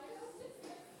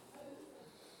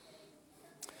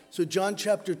So John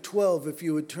chapter 12, if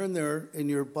you would turn there in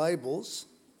your Bibles.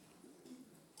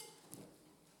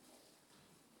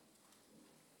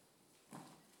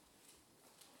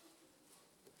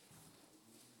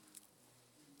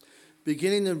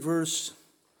 Beginning in verse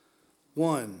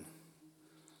 1.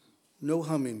 No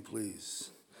humming,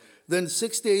 please. Then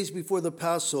 6 days before the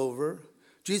Passover,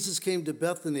 Jesus came to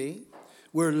Bethany,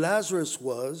 where Lazarus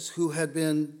was, who had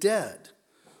been dead,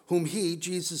 whom he,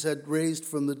 Jesus, had raised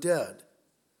from the dead.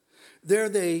 There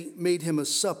they made him a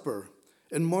supper,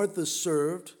 and Martha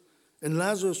served, and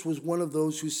Lazarus was one of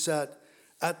those who sat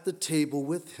at the table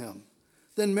with him.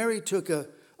 Then Mary took a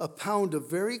pound of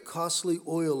very costly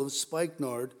oil of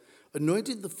spikenard,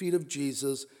 anointed the feet of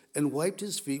Jesus, and wiped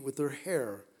his feet with her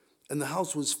hair, and the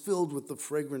house was filled with the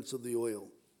fragrance of the oil.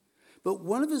 But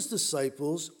one of his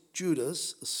disciples,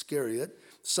 Judas Iscariot,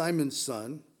 Simon's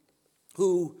son,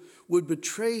 who would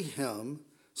betray him,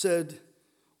 said,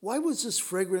 "Why was this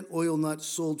fragrant oil not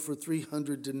sold for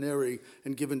 300 denarii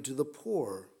and given to the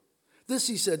poor?" This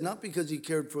he said not because he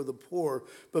cared for the poor,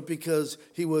 but because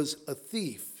he was a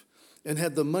thief and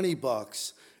had the money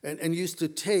box and used to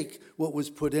take what was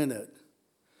put in it.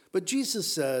 But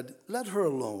Jesus said, "Let her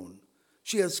alone.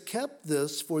 She has kept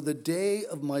this for the day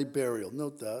of my burial."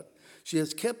 Note that. She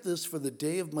has kept this for the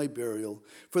day of my burial.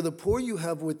 For the poor you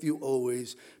have with you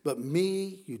always, but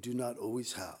me you do not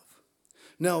always have.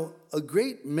 Now, a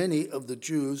great many of the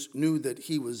Jews knew that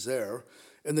he was there,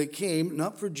 and they came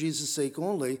not for Jesus' sake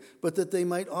only, but that they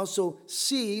might also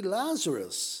see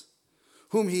Lazarus,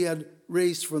 whom he had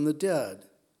raised from the dead.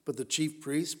 But the chief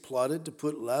priests plotted to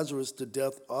put Lazarus to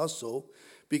death also,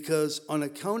 because on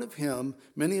account of him,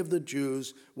 many of the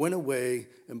Jews went away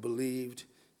and believed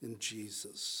in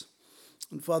Jesus.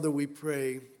 And Father, we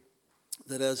pray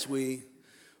that as we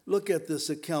look at this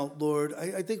account, Lord,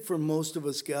 I think for most of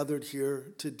us gathered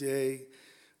here today,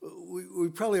 we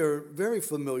probably are very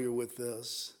familiar with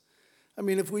this. I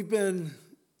mean, if we've been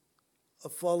a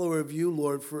follower of you,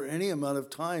 Lord, for any amount of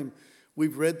time,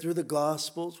 we've read through the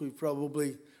Gospels. We've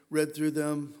probably read through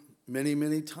them many,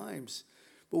 many times.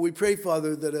 But we pray,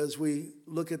 Father, that as we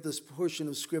look at this portion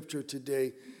of Scripture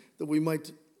today, that we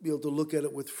might be able to look at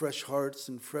it with fresh hearts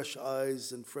and fresh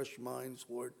eyes and fresh minds,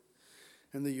 Lord,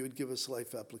 and that you would give us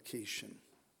life application.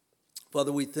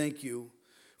 Father, we thank you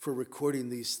for recording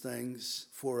these things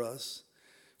for us,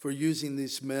 for using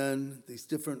these men, these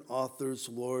different authors,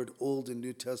 Lord, Old and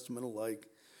New Testament alike,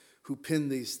 who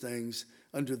penned these things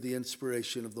under the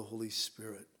inspiration of the Holy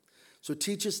Spirit. So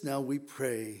teach us now, we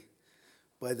pray,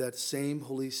 by that same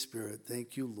Holy Spirit.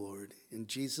 Thank you, Lord. In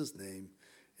Jesus' name,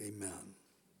 amen.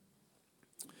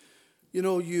 You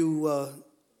know, you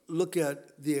look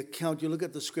at the account, you look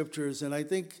at the scriptures, and I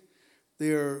think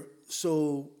they're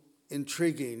so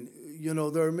intriguing. You know,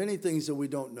 there are many things that we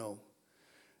don't know.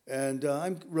 And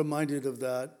I'm reminded of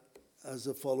that as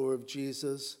a follower of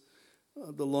Jesus.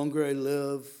 The longer I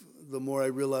live, the more I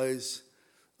realize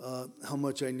how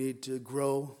much I need to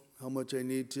grow, how much I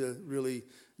need to really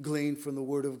glean from the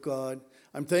Word of God.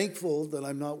 I'm thankful that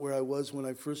I'm not where I was when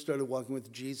I first started walking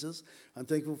with Jesus. I'm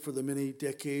thankful for the many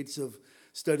decades of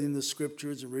studying the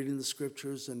Scriptures and reading the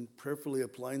Scriptures and prayerfully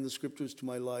applying the Scriptures to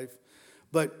my life.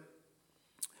 But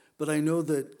I know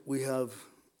that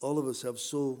all of us have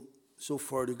so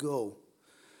far to go.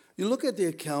 You look at the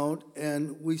account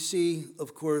and we see,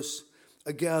 of course,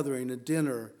 a gathering, a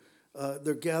dinner.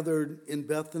 They're gathered in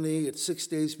Bethany. It's 6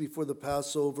 days before the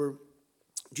Passover.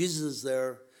 Jesus is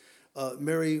there.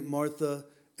 Mary, Martha,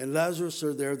 and Lazarus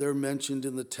are there. They're mentioned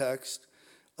in the text.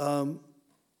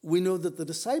 We know that the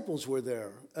disciples were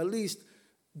there. At least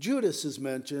Judas is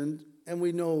mentioned, and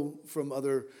we know from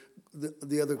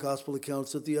the other gospel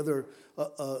accounts that the other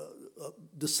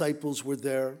disciples were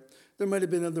there. There might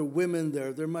have been other women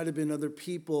there. There might have been other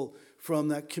people from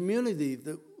that community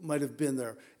that might have been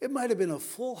there. It might have been a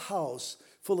full house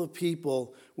full of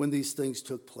people when these things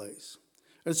took place.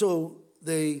 And so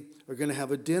they are going to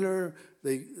have a dinner.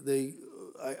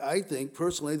 I think,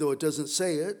 personally, though it doesn't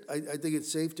say it, I think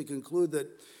it's safe to conclude that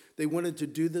they wanted to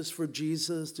do this for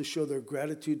Jesus, to show their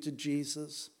gratitude to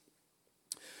Jesus.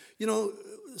 You know,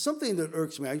 something that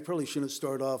irks me, I probably shouldn't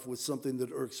start off with something that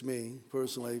irks me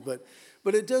personally, but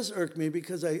it does irk me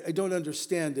because I don't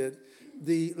understand it,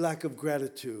 the lack of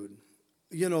gratitude.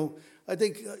 You know, I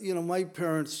think, my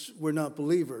parents were not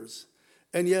believers,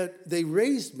 and yet they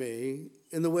raised me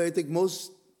in the way I think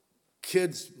most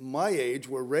kids my age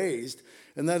were raised,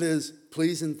 and that is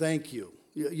please and thank you.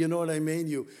 You know what I mean?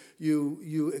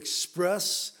 You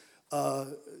express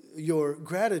your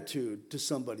gratitude to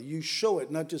somebody. You show it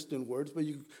not just in words, but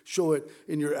you show it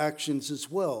in your actions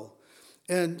as well.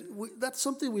 And that's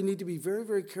something we need to be very,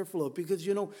 very careful of because,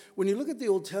 when you look at the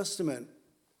Old Testament,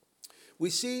 we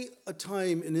see a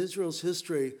time in Israel's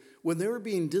history when they were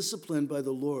being disciplined by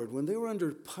the Lord, when they were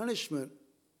under punishment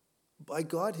by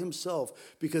God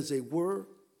himself because they were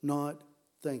not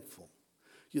thankful.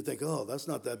 You think, oh, that's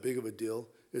not that big of a deal.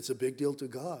 It's a big deal to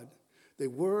God. They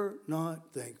were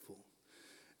not thankful.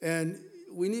 And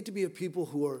we need to be a people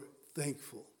who are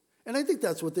thankful. And I think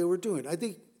that's what they were doing. I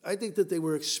think that they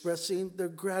were expressing their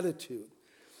gratitude.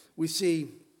 We see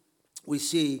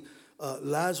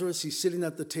Lazarus, he's sitting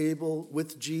at the table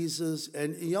with Jesus,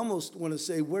 and you almost want to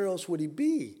say, where else would he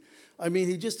be? I mean,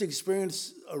 he just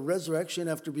experienced a resurrection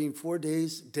after being 4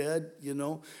 days dead,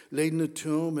 laid in a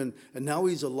tomb, and now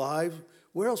he's alive.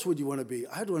 Where else would you want to be?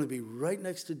 I'd want to be right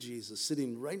next to Jesus,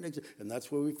 sitting right next to, and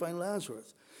that's where we find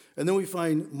Lazarus. And then we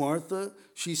find Martha,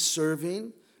 she's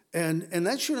serving, and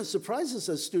that shouldn't surprise us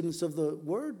as students of the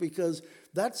Word because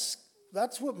that's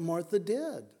what Martha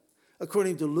did.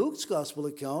 According to Luke's gospel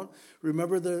account,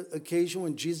 remember the occasion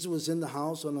when Jesus was in the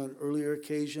house on an earlier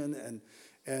occasion,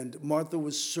 and Martha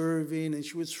was serving, and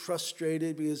she was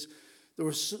frustrated because there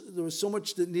was so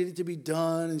much that needed to be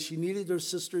done, and she needed her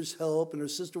sister's help, and her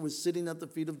sister was sitting at the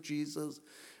feet of Jesus,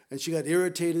 and she got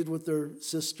irritated with her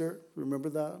sister. Remember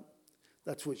that?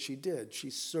 That's what she did. She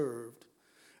served.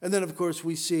 And then, of course,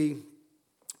 we see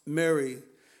Mary,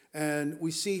 and we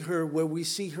see her where we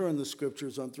see her in the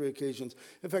scriptures on 3 occasions.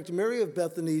 In fact, Mary of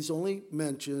Bethany is only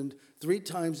mentioned 3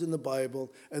 times in the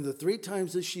Bible, and the 3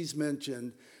 times that she's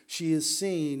mentioned, she is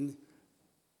seen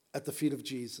at the feet of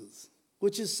Jesus,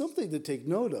 which is something to take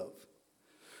note of.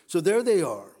 So there they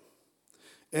are.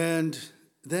 And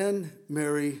then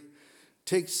Mary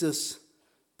takes this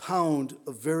pound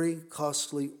of very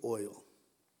costly oil.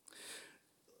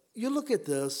 You look at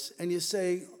this and you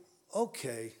say,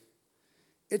 okay,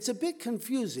 it's a bit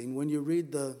confusing when you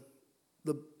read the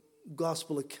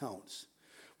gospel accounts.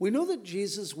 We know that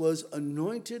Jesus was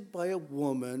anointed by a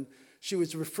woman. She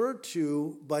was referred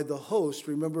to by the host.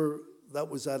 Remember, that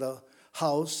was at a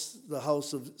house, the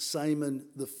house of Simon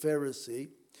the Pharisee.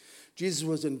 Jesus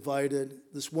was invited.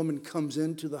 This woman comes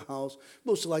into the house,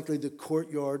 most likely the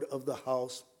courtyard of the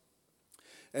house,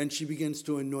 and she begins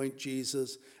to anoint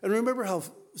Jesus. And remember how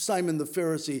Simon the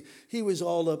Pharisee, he was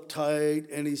all uptight,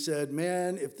 and he said,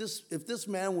 man, if this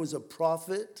man was a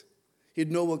prophet,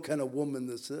 he'd know what kind of woman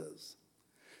this is.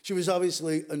 She was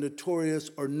obviously a notorious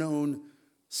or known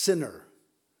sinner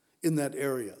in that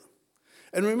area.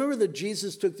 And remember that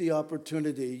Jesus took the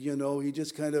opportunity, he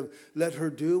just kind of let her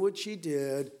do what she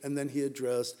did, and then he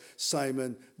addressed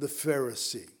Simon the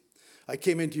Pharisee. I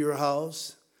came into your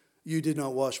house, you did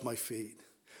not wash my feet.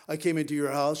 I came into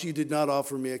your house, you did not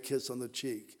offer me a kiss on the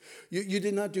cheek. You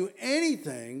did not do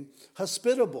anything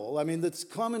hospitable. I mean, that's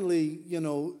commonly,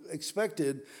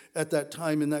 expected at that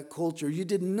time in that culture. You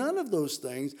did none of those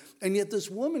things, and yet this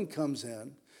woman comes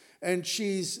in, and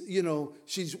she's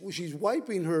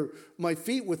wiping my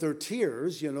feet with her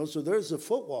tears, so there's the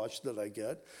foot wash that I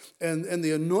get, and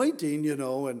the anointing,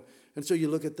 and so you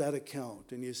look at that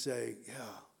account, and you say,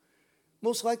 yeah,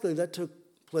 most likely that took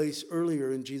place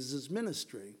earlier in Jesus'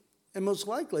 ministry. And most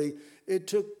likely it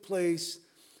took place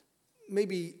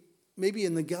maybe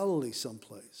in the Galilee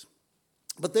someplace.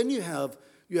 But then you have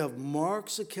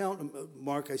Mark's account.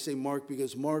 Mark, I say Mark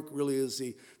because Mark really is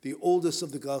the oldest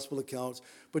of the gospel accounts.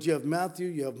 But you have Matthew,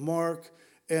 you have Mark,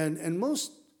 and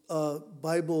most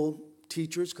Bible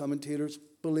teachers, commentators,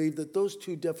 believe that those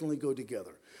two definitely go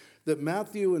together. That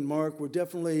Matthew and Mark were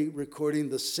definitely recording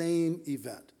the same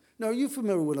event. Now, are you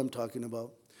familiar with what I'm talking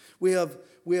about? We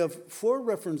have 4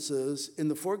 references in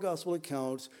the 4 gospel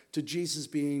accounts to Jesus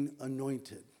being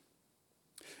anointed.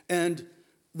 And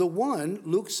the one,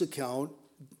 Luke's account,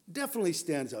 definitely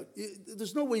stands out.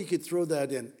 There's no way you could throw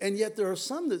that in. And yet there are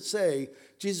some that say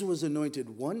Jesus was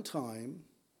anointed one time,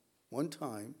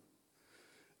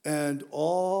 and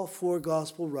all 4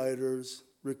 gospel writers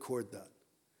record that.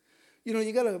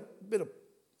 You got a bit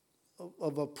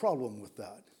of a problem with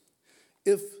that.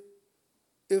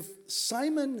 If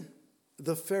Simon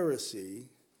the Pharisee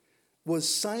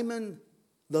was Simon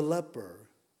the leper,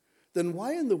 then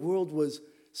why in the world was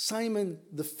Simon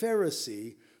the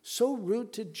Pharisee so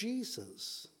rude to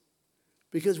Jesus?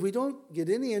 Because we don't get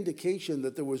any indication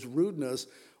that there was rudeness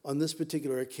on this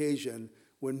particular occasion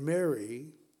when Mary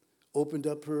opened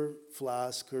up her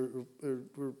flask, her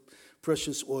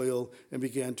precious oil, and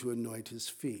began to anoint his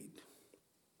feet.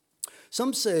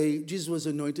 Some say Jesus was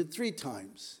anointed 3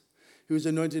 times. He was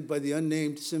anointed by the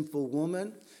unnamed sinful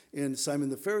woman in Simon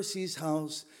the Pharisee's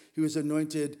house. He was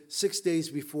anointed 6 days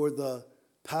before the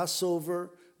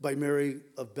Passover by Mary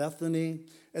of Bethany.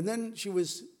 And then she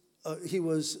was he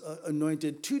was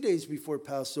anointed 2 days before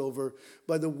Passover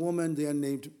by the woman, the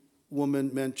unnamed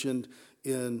woman mentioned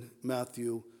in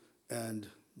Matthew and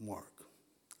Mark.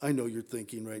 I know you're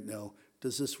thinking right now,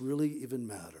 does this really even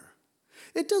matter?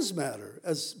 It does matter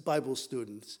as Bible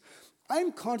students.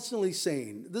 I'm constantly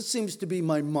saying, this seems to be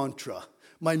my mantra,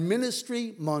 my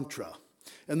ministry mantra,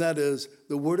 and that is,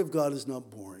 the Word of God is not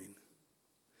boring.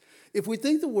 If we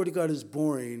think the Word of God is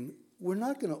boring, we're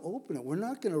not going to open it. We're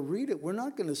not going to read it. We're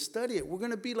not going to study it. We're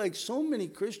going to be like so many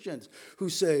Christians who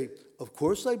say, of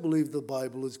course I believe the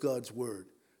Bible is God's Word.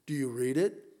 Do you read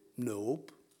it?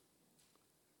 Nope.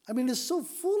 I mean, it's so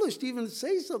foolish to even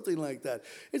say something like that.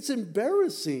 It's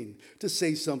embarrassing to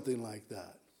say something like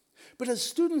that. But as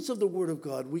students of the Word of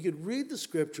God, we could read the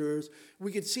Scriptures.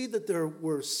 We could see that there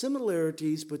were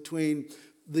similarities between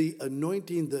the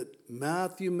anointing that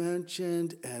Matthew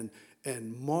mentioned and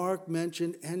Mark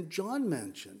mentioned and John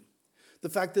mentioned. The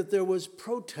fact that there was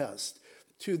protest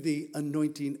to the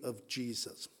anointing of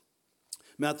Jesus.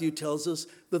 Matthew tells us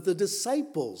that the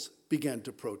disciples began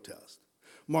to protest.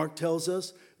 Mark tells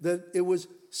us that it was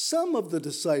some of the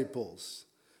disciples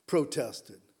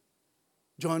protested.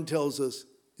 John tells us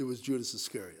it was Judas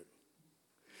Iscariot.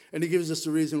 And he gives us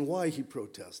the reason why he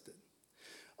protested.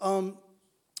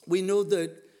 We know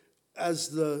that as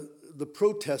the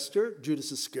protester,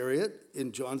 Judas Iscariot,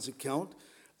 in John's account,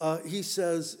 he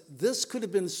says this could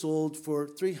have been sold for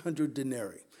 300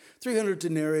 denarii. 300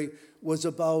 denarii was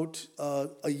about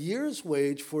a year's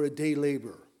wage for a day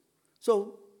labor.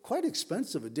 So quite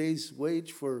expensive, a day's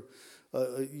wage for,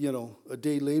 a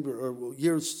day labor, or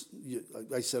years.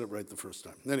 I said it right the first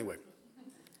time. Anyway,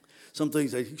 some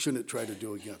things I shouldn't try to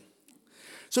do again.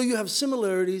 So you have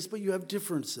similarities, but you have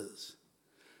differences.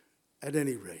 At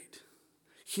any rate,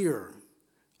 here,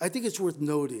 I think it's worth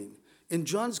noting, in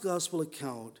John's gospel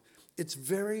account, it's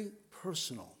very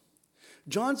personal.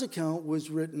 John's account was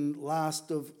written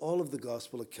last of all of the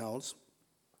gospel accounts,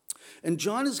 and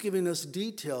John is giving us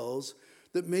details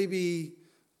that maybe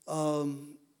the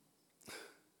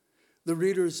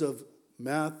readers of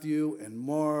Matthew and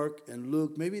Mark and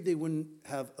Luke, maybe they wouldn't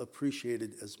have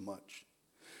appreciated as much.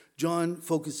 John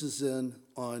focuses in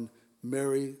on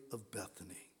Mary of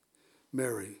Bethany.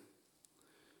 Mary,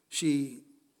 she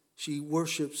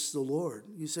worships the Lord.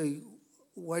 You say,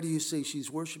 why do you say she's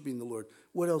worshiping the Lord?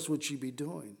 What else would she be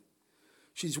doing?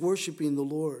 She's worshiping the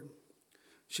Lord.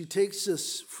 She takes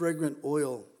this fragrant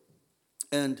oil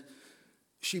and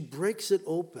she breaks it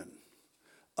open,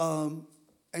 and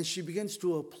she begins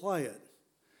to apply it.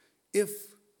 If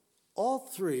all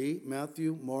three,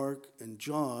 Matthew, Mark, and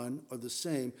John, are the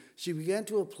same, she began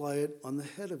to apply it on the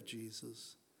head of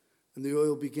Jesus. And the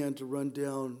oil began to run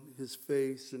down his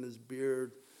face and his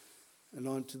beard and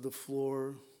onto the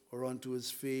floor or onto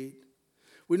his feet.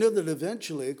 We know that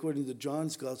eventually, according to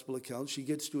John's gospel account, she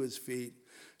gets to his feet.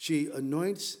 She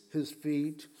anoints his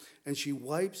feet and she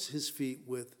wipes his feet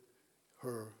with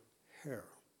her hair.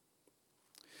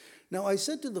 Now, I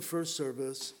said to the first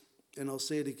service, and I'll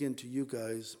say it again to you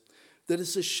guys, that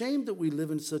it's a shame that we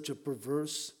live in such a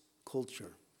perverse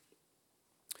culture.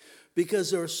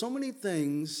 Because there are so many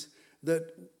things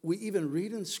that we even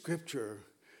read in Scripture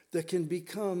that can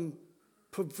become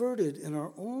perverted in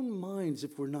our own minds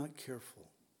if we're not careful.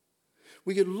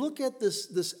 We could look at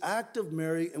this act of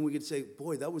Mary and we could say,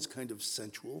 boy, that was kind of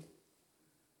sensual.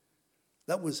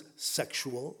 That was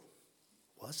sexual.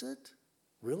 Was it?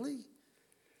 Really?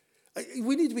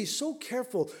 We need to be so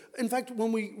careful. In fact,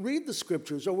 when we read the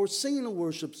Scriptures or we're singing a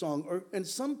worship song and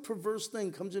some perverse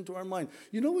thing comes into our mind,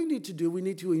 you know what we need to do? We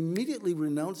need to immediately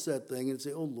renounce that thing and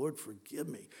say, oh, Lord, forgive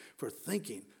me for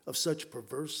thinking of such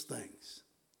perverse things.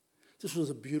 This was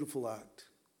a beautiful act.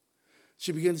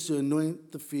 She begins to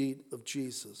anoint the feet of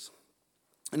Jesus.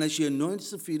 And as she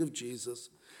anoints the feet of Jesus,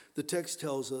 the text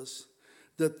tells us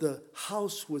that the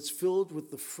house was filled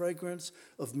with the fragrance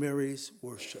of Mary's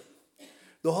worship.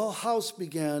 The whole house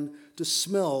began to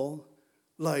smell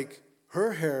like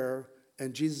her hair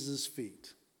and Jesus'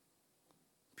 feet.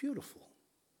 Beautiful.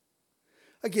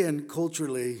 Again,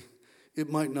 culturally,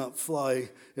 it might not fly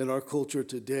in our culture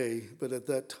today, but at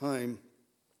that time,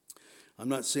 I'm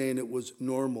not saying it was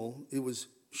normal. It was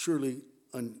surely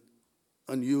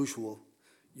unusual,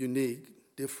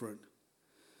 unique, different.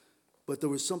 But there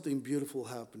was something beautiful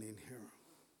happening here.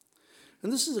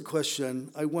 And this is a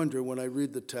question I wonder when I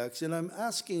read the text, and I'm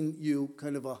asking you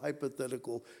kind of a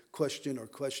hypothetical question or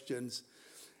questions,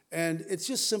 and it's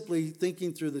just simply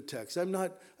thinking through the text. I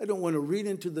don't want to read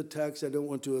into the text, I don't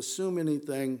want to assume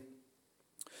anything,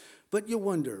 but you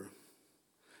wonder,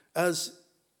 as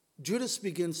Judas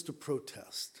begins to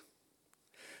protest,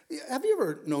 Have you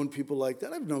ever known people like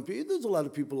that? I've known people. There's a lot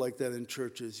of people like that in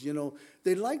churches.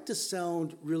 They like to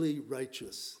sound really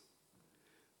righteous.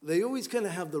 They always kind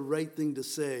of have the right thing to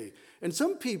say. And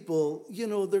some people,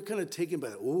 they're kind of taken by,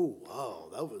 oh, wow,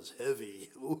 that was heavy.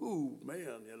 Ooh,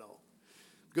 man,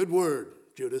 Good word,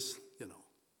 Judas,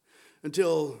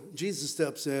 Until Jesus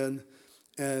steps in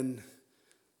and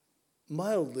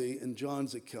mildly, in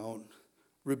John's account,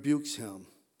 rebukes him.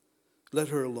 Let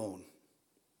her alone.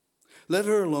 Let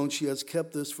her alone. She has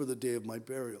kept this for the day of my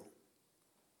burial.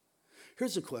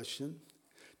 Here's a question.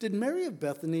 Did Mary of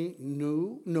Bethany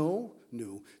know?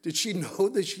 Did she know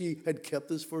that she had kept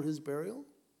this for his burial?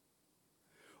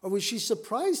 Or was she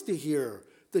surprised to hear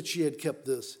that she had kept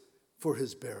this for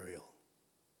his burial?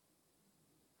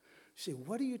 You say,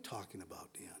 what are you talking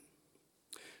about, Dan?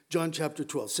 John chapter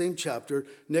 12, same chapter.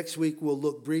 Next week we'll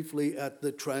look briefly at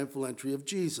the triumphal entry of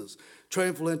Jesus.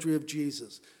 Triumphal entry of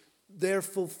Jesus. They're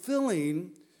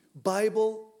fulfilling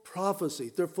Bible prophecy.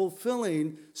 They're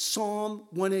fulfilling Psalm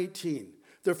 118.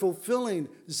 They're fulfilling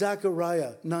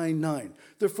Zechariah 9:9.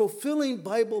 They're fulfilling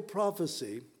Bible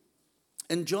prophecy.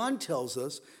 And John tells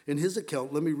us in his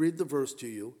account, let me read the verse to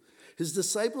you. His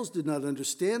disciples did not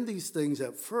understand these things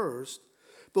at first,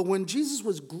 but when Jesus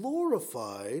was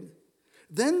glorified,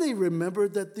 then they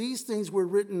remembered that these things were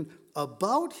written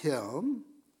about him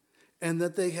and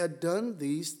that they had done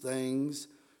these things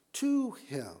to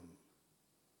him.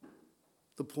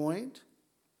 The point?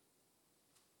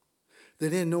 They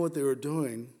didn't know what they were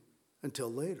doing until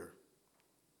later.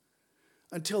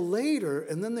 Until later,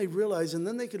 and then they realized, and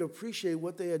then they could appreciate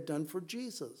what they had done for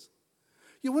Jesus.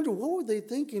 You wonder, what were they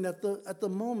thinking at the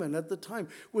moment, at the time?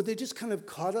 Were they just kind of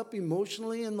caught up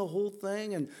emotionally in the whole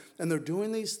thing, and they're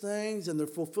doing these things, and they're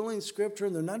fulfilling Scripture,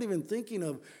 and they're not even thinking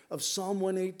of Psalm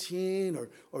 118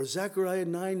 or Zechariah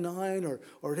 9:9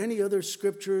 or any other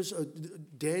scriptures,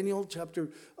 Daniel chapter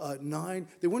 9.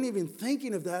 They weren't even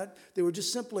thinking of that. They were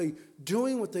just simply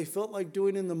doing what they felt like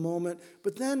doing in the moment.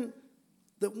 But then,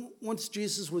 once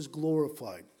Jesus was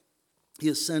glorified, he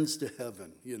ascends to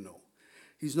heaven,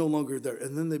 He's no longer there.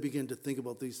 And then they begin to think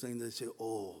about these things. They say,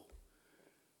 oh,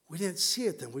 we didn't see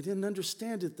it then. We didn't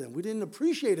understand it then. We didn't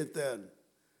appreciate it then.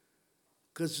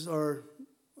 Because our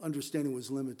understanding was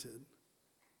limited.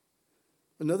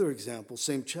 Another example,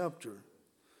 same chapter.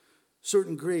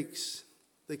 Certain Greeks,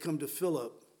 they come to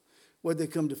Philip. Why'd they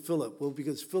come to Philip? Well,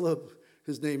 because Philip,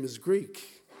 his name is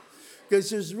Greek. Guys,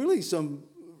 there's really some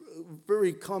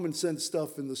very common sense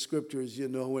stuff in the scriptures,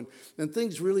 and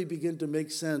things really begin to make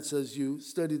sense as you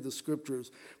study the scriptures.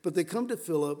 But they come to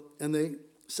Philip, and they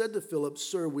said to Philip,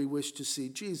 "Sir, we wish to see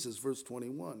Jesus," verse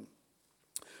 21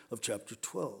 of chapter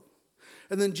 12.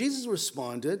 And then Jesus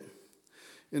responded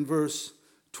in verse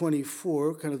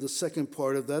 24, kind of the second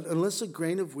part of that, "Unless a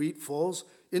grain of wheat falls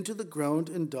into the ground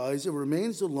and dies, it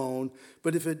remains alone,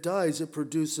 but if it dies, it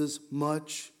produces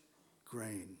much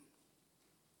grain."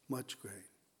 Much grain.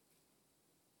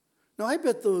 Now, I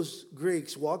bet those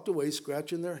Greeks walked away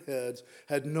scratching their heads,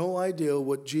 had no idea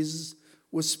what Jesus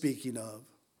was speaking of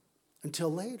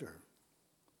until later.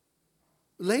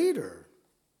 Later,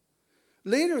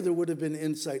 there would have been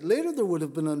insight. Later, there would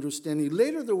have been understanding.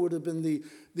 Later, there would have been the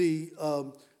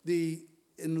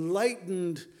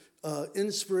enlightened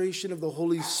inspiration of the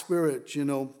Holy Spirit,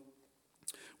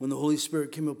 when the Holy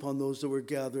Spirit came upon those that were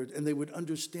gathered, and they would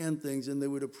understand things and they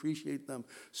would appreciate them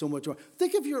so much more.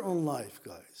 Think of your own life,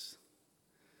 guys.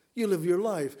 You live your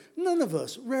life. None of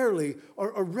us, rarely,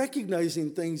 are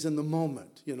recognizing things in the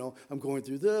moment. I'm going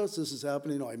through this is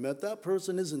happening. Oh, I met that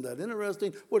person. Isn't that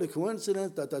interesting? What a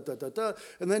coincidence,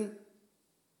 And then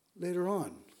later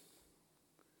on,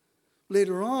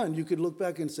 you could look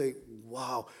back and say,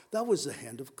 wow, that was the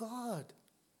hand of God.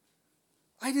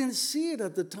 I didn't see it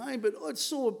at the time, but it's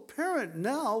so apparent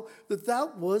now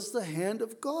that was the hand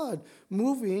of God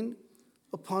moving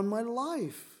upon my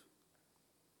life.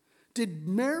 Did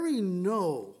Mary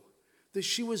know that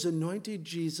she was anointing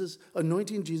Jesus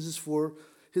for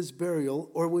his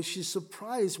burial, or was she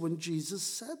surprised when Jesus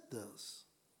said this?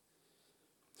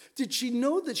 Did she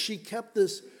know that she kept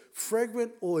this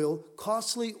fragrant oil,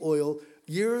 costly oil,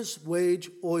 year's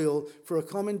wage oil for a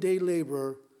common day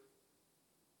laborer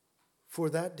for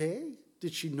that day?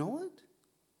 Did she know it?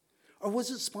 Or was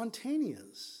it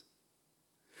spontaneous?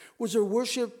 Was her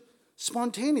worship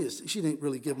spontaneous? She didn't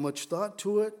really give much thought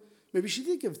to it. Maybe she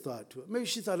did give thought to it. Maybe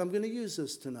she thought, I'm going to use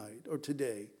this tonight or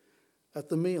today at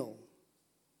the meal.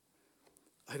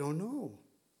 I don't know.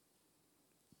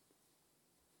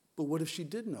 But what if she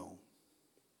did know?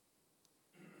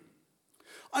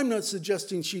 I'm not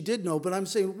suggesting she did know, but I'm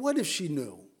saying, what if she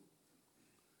knew?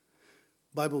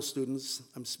 Bible students,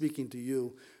 I'm speaking to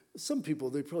you. Some people,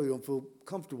 they probably don't feel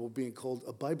comfortable being called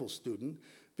a Bible student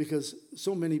because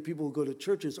so many people who go to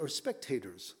churches are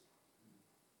spectators.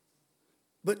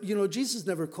 But, Jesus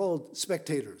never called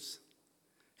spectators.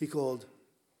 He called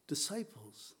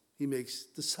disciples. He makes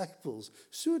disciples,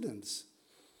 students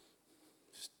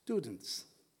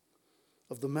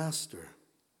of the Master.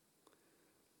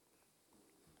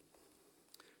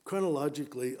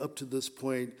 Chronologically, up to this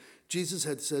point, Jesus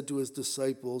had said to his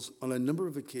disciples on a number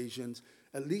of occasions,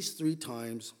 at least 3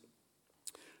 times,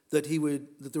 that they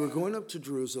were going up to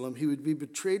Jerusalem, he would be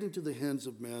betrayed into the hands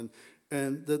of men,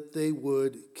 and that they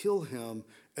would kill him,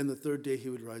 and the 3rd day he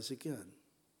would rise again.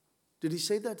 Did he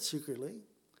say that secretly?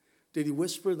 Did he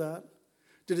whisper that?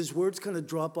 Did his words kind of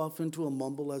drop off into a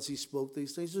mumble as he spoke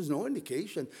these things? There's no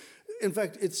indication. In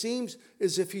fact, it seems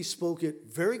as if he spoke it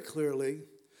very clearly,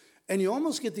 and you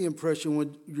almost get the impression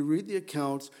when you read the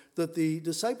accounts that the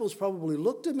disciples probably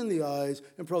looked him in the eyes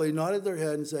and probably nodded their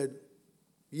head and said,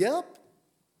 "Yep,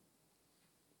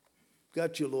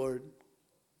 got you, Lord."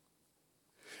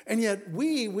 And yet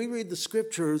we read the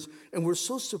scriptures and we're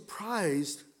so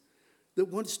surprised that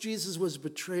once Jesus was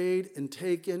betrayed and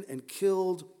taken and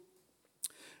killed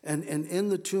and in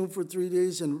the tomb for 3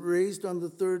 days and raised on the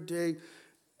 3rd day,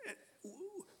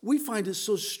 we find it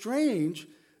so strange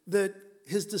that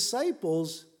his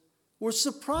disciples were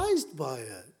surprised by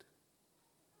it.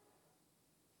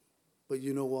 But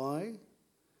you know why?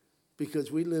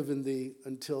 Because we live in the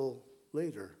until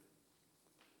later.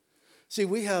 See,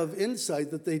 we have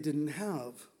insight that they didn't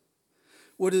have.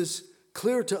 What is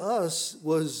clear to us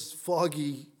was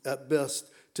foggy at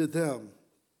best to them.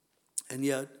 And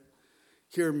yet,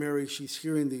 here Mary, she's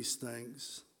hearing these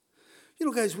things.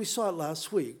 Guys, we saw it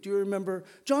last week. Do you remember?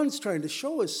 John's trying to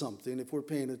show us something if we're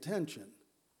paying attention.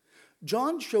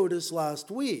 John showed us last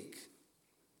week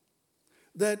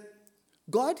that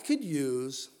God could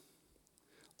use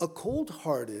a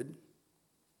cold-hearted,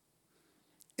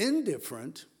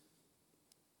 indifferent,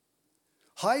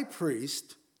 high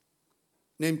priest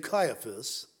named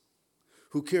Caiaphas,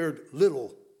 who cared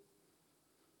little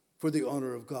for the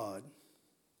honor of God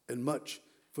and much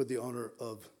for the honor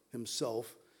of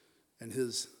himself and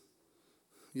his,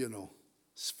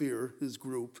 sphere, his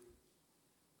group,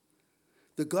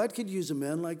 that God could use a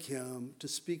man like him to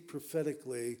speak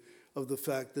prophetically of the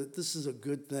fact that this is a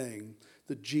good thing,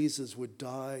 that Jesus would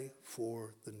die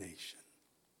for the nation.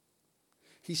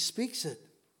 He speaks it.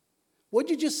 What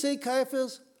did you just say,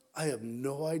 Caiaphas? I have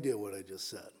no idea what I just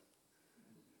said.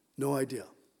 No idea.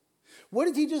 What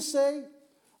did he just say?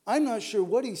 I'm not sure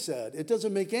what he said. It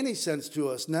doesn't make any sense to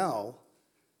us now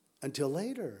until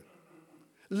later.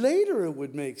 Later it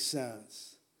would make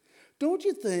sense. Don't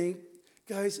you think,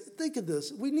 guys, think of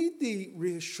this. We need the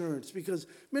reassurance because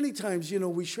many times,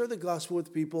 we share the gospel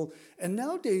with people, and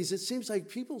nowadays it seems like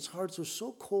people's hearts are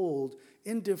so cold,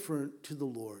 indifferent to the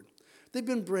Lord. They've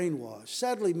been brainwashed.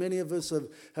 Sadly, many of us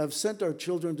have sent our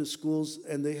children to schools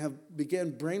and they have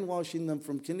began brainwashing them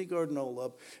from kindergarten all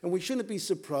up. And we shouldn't be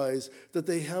surprised that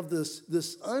they have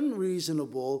this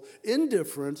unreasonable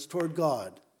indifference toward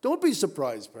God. Don't be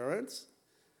surprised, parents.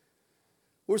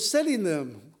 We're setting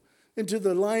them into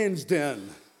the lion's den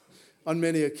on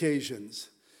many occasions.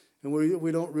 And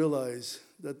we don't realize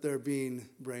that they're being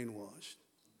brainwashed.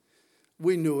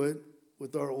 We knew it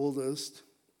with our oldest.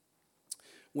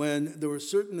 When there were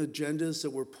certain agendas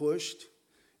that were pushed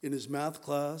in his math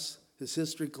class, his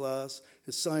history class,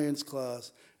 his science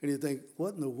class, and you think,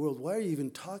 what in the world? Why are you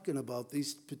even talking about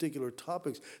these particular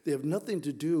topics? They have nothing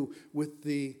to do with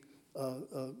the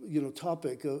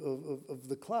topic of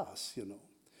the class,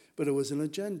 But it was an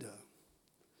agenda.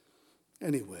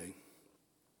 Anyway,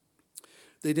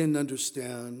 they didn't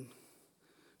understand.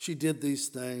 She did these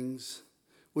things.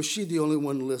 Was she the only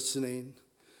one listening?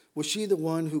 Was she the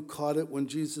one who caught it when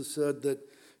Jesus said that,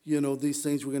 these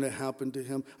things were going to happen to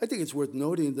him? I think it's worth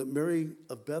noting that Mary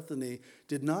of Bethany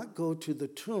did not go to the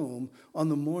tomb on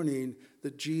the morning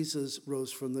that Jesus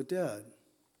rose from the dead.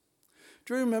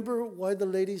 Do you remember why the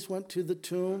ladies went to the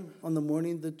tomb on the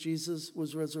morning that Jesus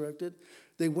was resurrected?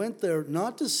 They went there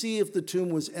not to see if the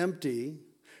tomb was empty.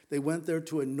 They went there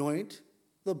to anoint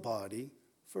the body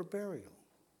for burial.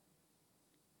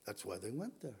 That's why they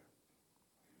went there.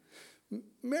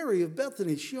 Mary of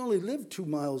Bethany, she only lived 2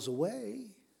 miles away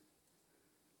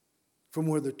from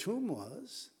where the tomb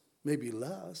was, maybe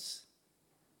less.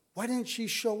 Why didn't she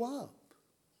show up?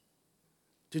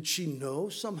 Did she know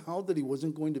somehow that he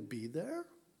wasn't going to be there?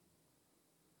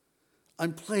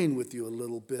 I'm playing with you a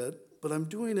little bit, but I'm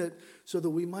doing it so that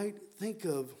we might think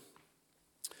of,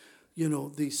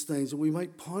 these things, and we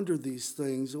might ponder these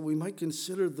things, and we might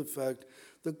consider the fact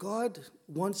that God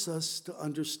wants us to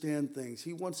understand things.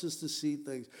 He wants us to see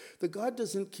things. That God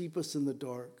doesn't keep us in the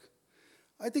dark.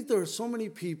 I think there are so many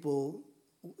people,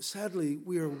 sadly,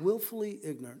 we are willfully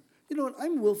ignorant. You know what?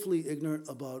 I'm willfully ignorant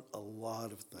about a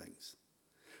lot of things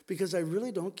because I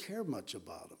really don't care much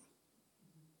about them.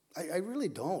 I really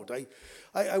don't.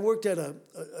 I worked at a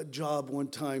job one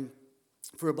time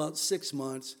for about 6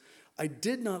 months. I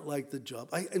did not like the job.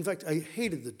 In fact, I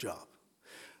hated the job.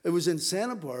 It was in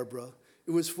Santa Barbara.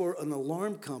 It was for an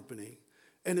alarm company.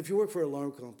 And if you work for an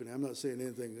alarm company, I'm not saying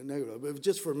anything negative, but it was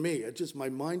just for me. It's just my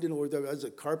mind didn't work. I was a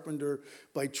carpenter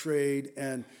by trade,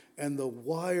 and the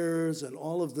wires and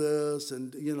all of this,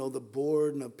 and the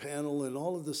board and the panel and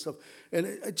all of this stuff.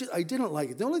 And I didn't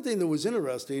like it. The only thing that was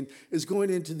interesting is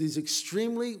going into these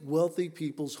extremely wealthy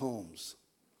people's homes.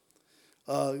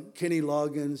 Kenny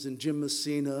Loggins and Jim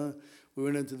Messina, we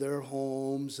went into their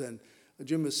homes, and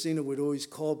Jim Messina would always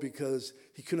call because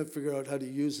he couldn't figure out how to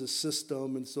use the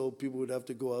system, and so people would have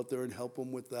to go out there and help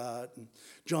him with that. And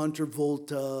John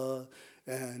Travolta,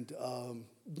 and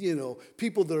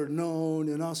people that are known,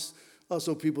 and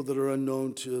also people that are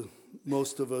unknown to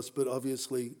most of us, but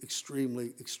obviously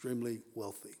extremely, extremely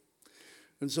wealthy.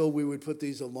 And so we would put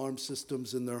these alarm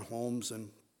systems in their homes,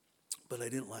 but I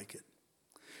didn't like it.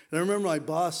 And I remember my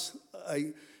boss,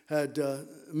 I had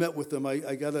met with him.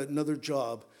 I got another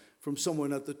job from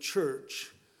someone at the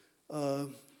church,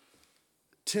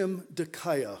 Tim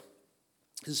DeKaya.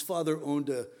 His father owned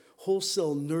a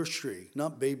wholesale nursery,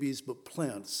 not babies, but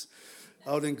plants,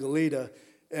 out in Goleta.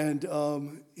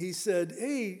 And he said,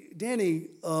 "Hey, Danny,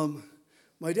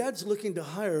 my dad's looking to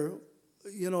hire,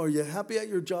 are you happy at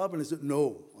your job?" And I said,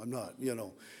 "No, I'm not,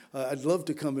 I'd love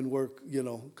to come and work,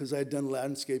 because I had done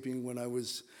landscaping when I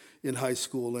was in high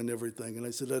school and everything." And I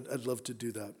said, I'd love to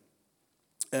do that.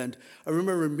 And I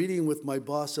remember meeting with my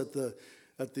boss at the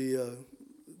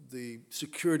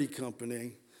security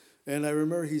company, and I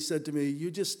remember he said to me,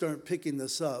 "You just start picking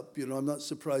this up. I'm not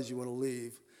surprised you want to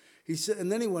leave." He said,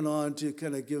 and then he went on to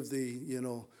kind of give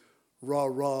the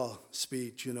rah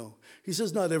speech. He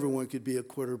says, "Not everyone could be a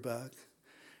quarterback."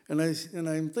 And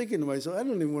I'm thinking to myself, I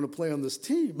don't even want to play on this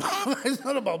team. It's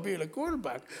not about being a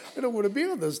quarterback. I don't want to be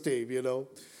on this team.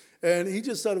 And he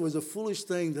just thought it was a foolish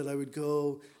thing that I would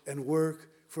go and work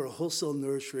for a wholesale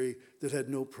nursery that had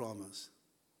no promise.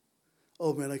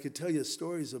 Oh man, I could tell you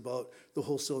stories about the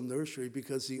wholesale nursery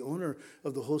because the owner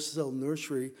of the wholesale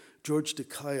nursery, George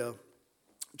DeKaya,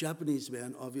 Japanese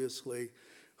man, obviously,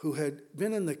 who had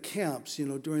been in the camps,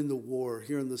 during the war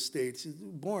here in the States,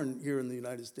 born here in the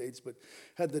United States, but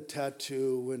had the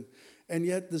tattoo, and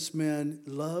yet this man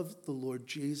loved the Lord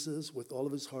Jesus with all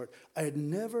of his heart. I had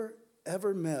never,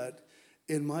 ever met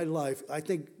in my life, I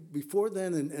think before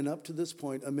then and up to this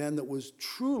point, a man that was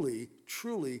truly,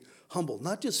 truly humble,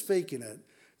 not just faking it,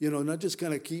 not just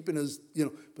kind of keeping his,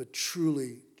 but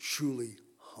truly, truly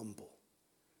humble.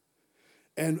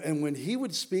 And when he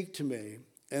would speak to me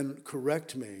and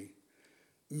correct me,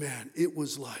 man, it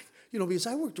was like, because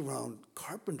I worked around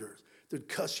carpenters. They'd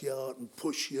cuss you out and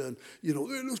push you and, "Hey,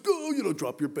 let's go,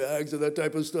 drop your bags," and that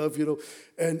type of stuff,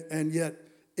 And yet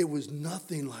it was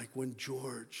nothing like when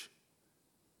George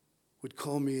would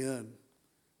call me in.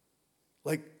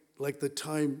 Like the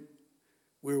time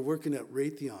we were working at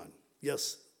Raytheon.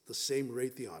 Yes, the same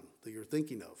Raytheon that you're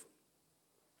thinking of.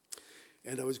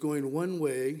 And I was going one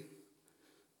way,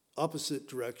 opposite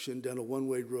direction, down a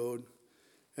one-way road,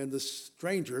 and this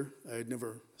stranger, I had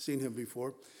never seen him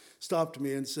before, stopped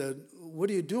me and said,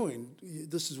 "What are you doing?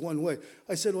 This is one way."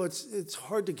 I said, "Well, it's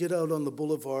hard to get out on the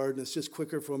boulevard, and it's just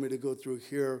quicker for me to go through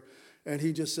here." And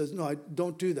he just says, "No,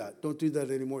 don't do that. Don't do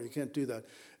that anymore. You can't do that."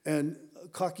 And a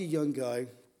cocky young guy,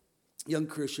 young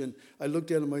Christian, I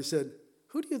looked at him, I said,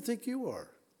 "Who do you think you are?"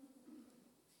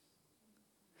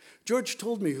 George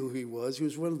told me who he was. He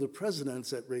was one of the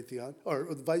presidents at Raytheon, or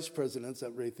the vice presidents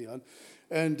at Raytheon.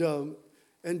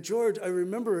 And George, I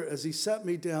remember as he sat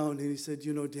me down and he said,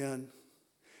 "Dan,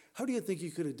 how do you think you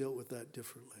could have dealt with that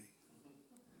differently?"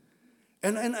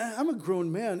 And I'm a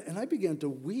grown man, and I began to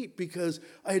weep because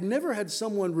I had never had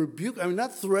someone rebuke,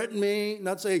 not threaten me,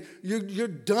 not say, you're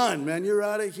done, man, you're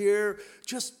out of here.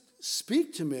 Just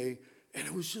speak to me. And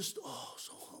it was just,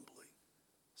 so humbling,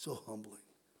 so humbling.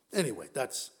 Anyway,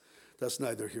 that's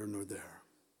neither here nor there.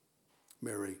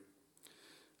 Mary,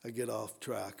 I get off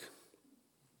track.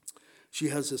 She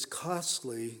has this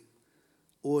costly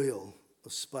oil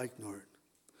of spikenard.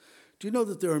 Do you know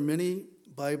that there are many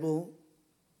Bible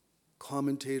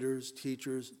commentators,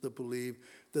 teachers that believe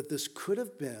that this could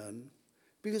have been,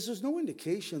 because there's no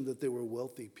indication that they were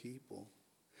wealthy people,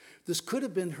 this could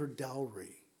have been her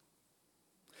dowry.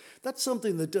 That's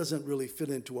something that doesn't really fit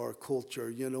into our culture.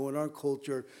 In our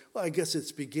culture, well, I guess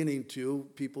it's beginning to.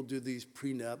 People do these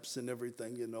prenups and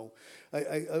everything,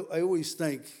 I always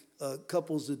think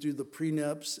couples that do the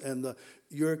prenups and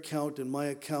your account and my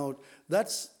account, that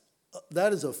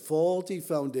is a faulty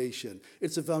foundation.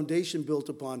 It's a foundation built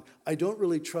upon, I don't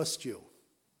really trust you.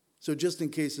 So just in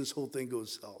case this whole thing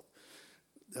goes south,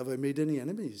 have I made any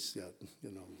enemies yet?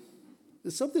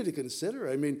 It's something to consider.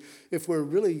 I mean, if we're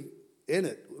really in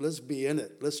it, let's be in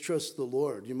it. Let's trust the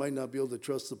Lord. You might not be able to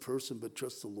trust the person, but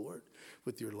trust the Lord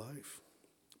with your life.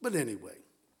 But anyway,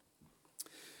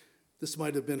 this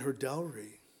might have been her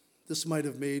dowry. This might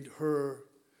have made her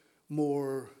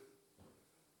more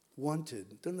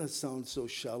wanted. Doesn't that sound so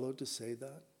shallow to say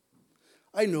that?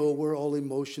 I know we're all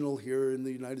emotional here in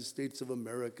the United States of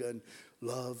America, and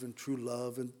love and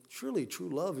truly true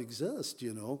love exists,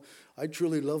 I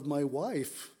truly love my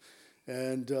wife,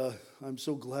 and I'm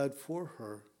so glad for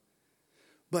her.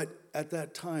 But at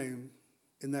that time,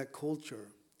 in that culture,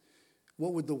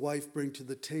 what would the wife bring to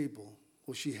the table?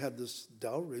 Well, she had this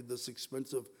dowry, this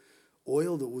expensive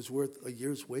oil that was worth a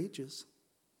year's wages,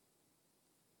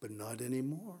 but not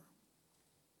anymore.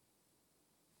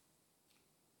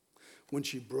 When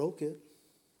she broke it,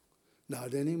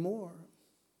 not anymore.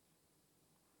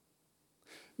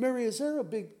 Mary, is there a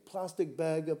big plastic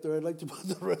bag up there? I'd like to put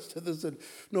the rest of this in.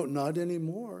 No, not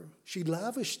anymore. She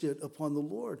lavished it upon the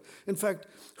Lord. In fact,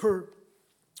 her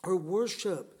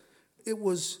worship, it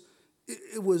was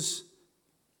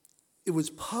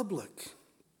public,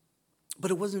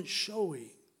 but it wasn't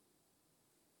showy.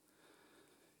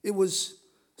 It was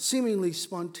seemingly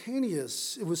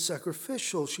spontaneous. It was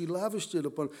sacrificial. She lavished it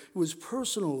upon. It was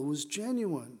personal. It was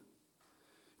genuine.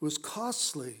 It was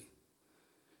costly.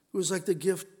 It was like the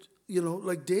gift,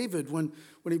 like David when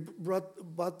he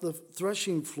bought the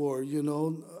threshing floor. He's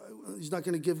not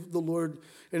going to give the Lord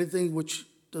anything which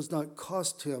does not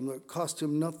cost him. That cost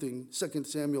him nothing. 2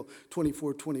 Samuel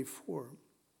 24:24.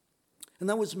 And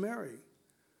that was Mary.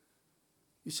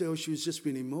 You say, she was just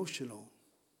being emotional.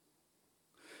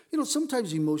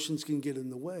 Sometimes emotions can get in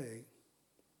the way.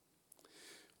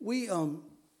 We, when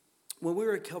we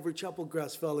were at Calvary Chapel,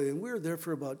 Grass Valley, and we were there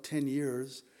for about 10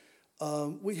 years,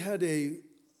 we had a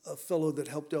fellow that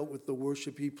helped out with the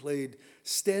worship. He played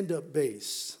stand-up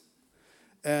bass.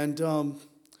 And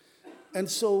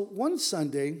so one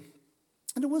Sunday,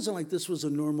 and it wasn't like this was a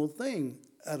normal thing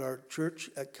at our church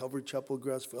at Calvary Chapel,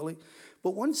 Grass Valley,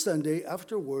 but one Sunday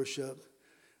after worship,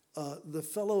 the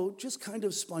fellow just kind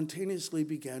of spontaneously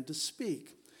began to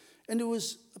speak. And it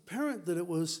was apparent that it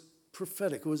was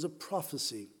prophetic. It was a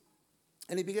prophecy.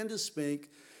 And he began to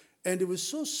speak, and it was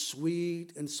so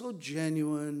sweet and so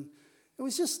genuine. It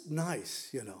was just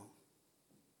nice,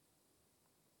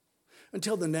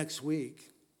 Until the next week,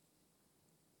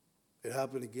 it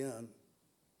happened again.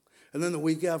 And then the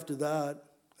week after that,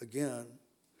 again.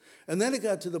 And then it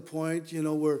got to the point,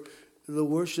 where the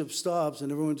worship stops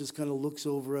and everyone just kind of looks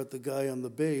over at the guy on the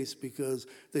bass because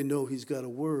they know he's got a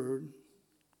word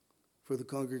for the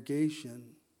congregation.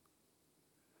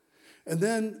 And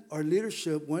then our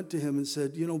leadership went to him and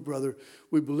said, brother,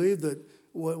 we believe that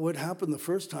what happened the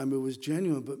first time, it was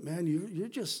genuine, but man,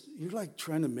 you're like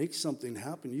trying to make something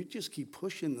happen. You just keep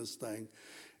pushing this thing.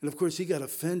 And of course he got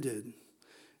offended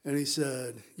and he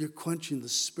said, you're quenching the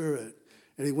spirit.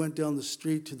 And he went down the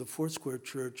street to the Foursquare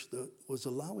Church that was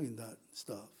allowing that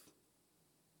stuff.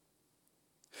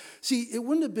 See, it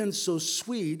wouldn't have been so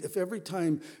sweet if every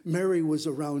time Mary was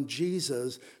around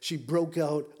Jesus, she broke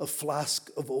out a flask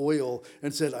of oil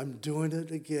and said, I'm doing it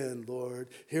again, Lord.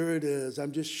 Here it is.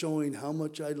 I'm just showing how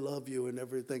much I love you and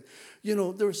everything.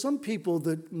 There are some people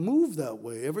that move that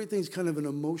way. Everything's kind of an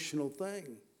emotional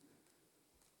thing.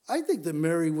 I think that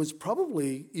Mary was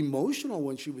probably emotional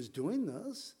when she was doing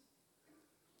this.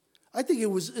 I think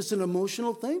it's an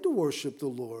emotional thing to worship the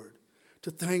Lord,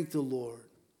 to thank the Lord.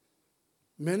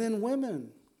 Men and women,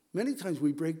 many times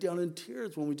we break down in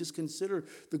tears when we just consider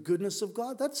the goodness of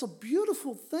God. That's a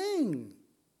beautiful thing.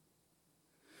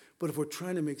 But if we're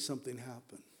trying to make something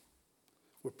happen,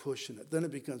 we're pushing it. Then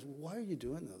it becomes, why are you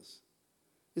doing this?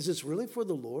 Is this really for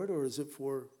the Lord or is it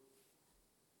for...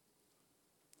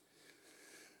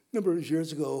 A number of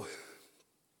years ago,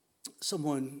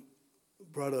 someone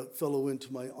brought a fellow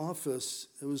into my office.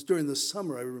 It was during the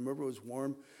summer. I remember it was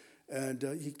warm. And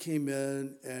he came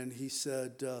in and he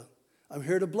said, I'm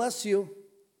here to bless you.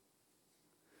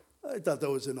 I thought that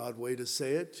was an odd way to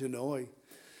say it,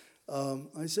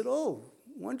 I said, oh,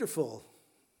 wonderful.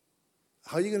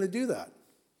 How are you going to do that?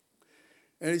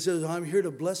 And he says, I'm here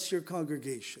to bless your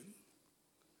congregation.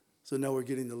 So now we're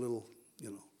getting a little,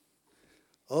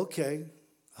 okay,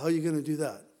 how are you going to do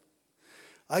that?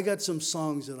 I got some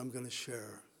songs that I'm going to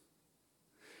share.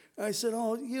 And I said,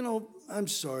 oh, I'm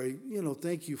sorry.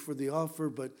 Thank you for the offer,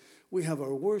 but we have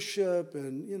our worship,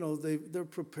 and, they're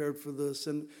prepared for this.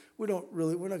 And we're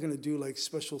not going to do like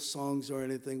special songs or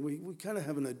anything. We kind of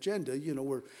have an agenda.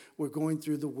 We're going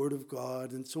through the Word of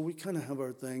God, and so we kind of have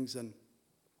our things. And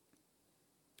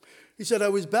he said, I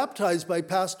was baptized by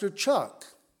Pastor Chuck.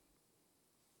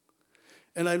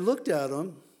 And I looked at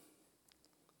him,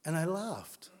 and I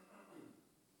laughed.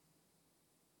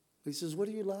 He says, what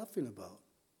are you laughing about?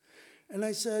 And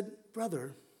I said,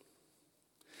 brother,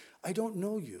 I don't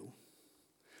know you.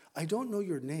 I don't know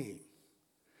your name.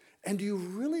 And do you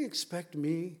really expect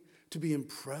me to be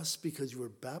impressed because you were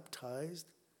baptized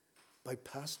by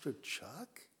Pastor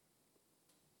Chuck?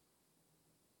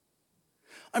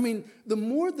 I mean, the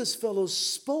more this fellow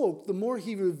spoke, the more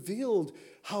he revealed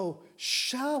how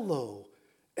shallow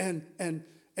and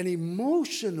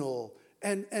emotional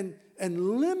and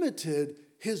limited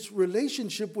his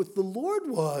relationship with the Lord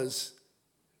was.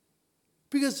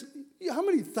 Because how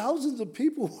many thousands of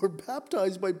people were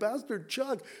baptized by Pastor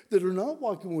Chuck that are not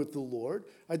walking with the Lord?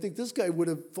 I think this guy would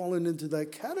have fallen into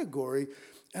that category.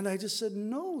 And I just said,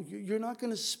 no, you're not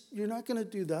going to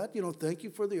do that. Thank you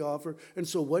for the offer. And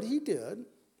so what he did,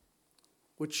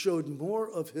 which showed more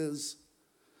of his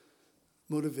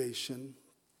motivation,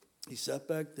 he sat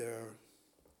back there.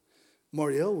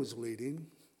 Mariel was leading,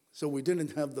 so we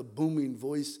didn't have the booming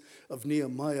voice of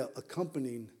Nehemiah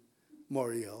accompanying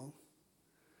Mariel.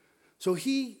 So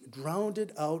he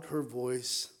drowned out her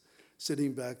voice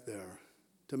sitting back there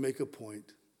to make a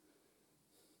point.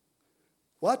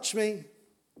 Watch me.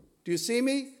 Do you see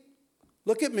me?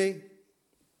 Look at me.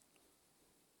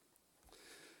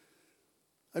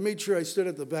 I made sure I stood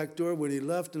at the back door when he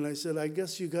left, and I said, I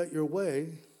guess you got your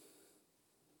way.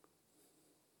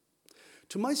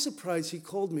 To my surprise, he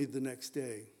called me the next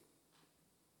day.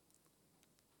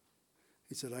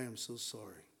 He said, I am so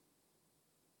sorry.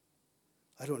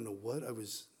 I don't know what I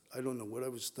was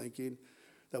thinking.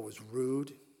 That was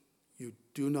rude. You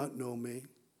do not know me.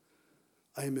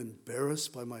 I am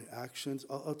embarrassed by my actions.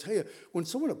 I'll tell you, when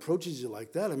someone approaches you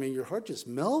like that, your heart just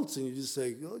melts, and you just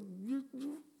say, oh,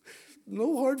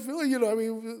 no hard feeling,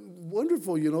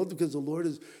 wonderful, because the Lord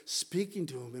is speaking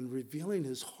to him and revealing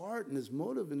his heart and his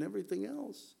motive and everything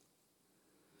else.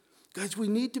 Guys, we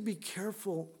need to be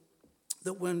careful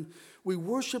that when we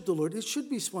worship the Lord, it should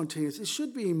be spontaneous, it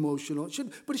should be emotional,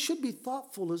 but it should be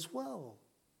thoughtful as well.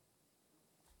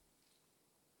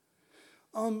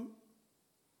 I'm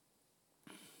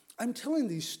telling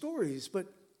these stories, but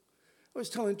I was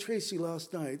telling Tracy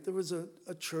last night, there was a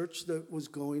church that was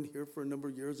going here for a number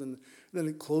of years, and then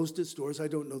it closed its doors. I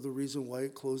don't know the reason why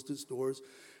it closed its doors.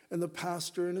 And the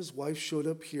pastor and his wife showed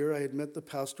up here. I had met the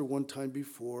pastor one time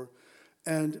before,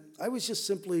 and I was just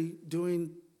simply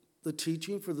doing the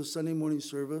teaching for the Sunday morning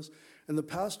service, and the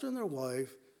pastor and their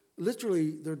wife, literally,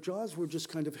 their jaws were just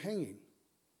kind of hanging.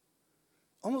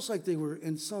 Almost like they were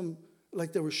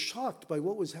like they were shocked by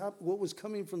what was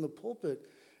coming from the pulpit.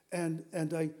 And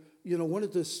I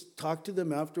wanted to talk to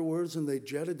them afterwards, and they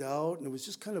jetted out, and it was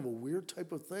just kind of a weird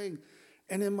type of thing.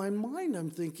 And in my mind, I'm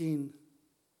thinking,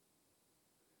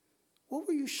 what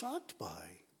were you shocked by?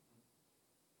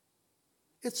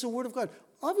 It's the Word of God.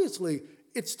 Obviously,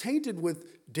 it's tainted with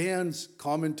Dan's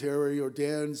commentary or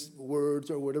Dan's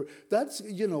words or whatever. That's,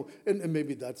 and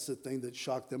maybe that's the thing that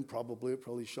shocked them. Probably, it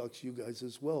probably shocks you guys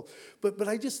as well. But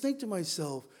I just think to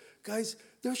myself, guys,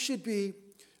 there should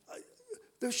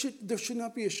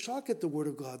not be a shock at the Word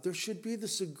of God. There should be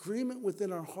this agreement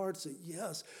within our hearts that,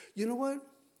 yes, you know what?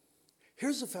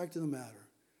 Here's the fact of the matter.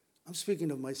 I'm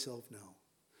speaking of myself now.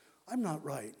 I'm not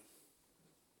right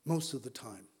most of the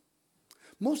time.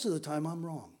 Most of the time, I'm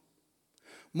wrong.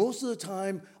 Most of the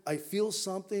time, I feel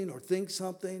something or think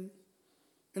something,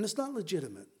 and it's not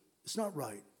legitimate. It's not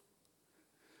right.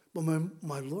 But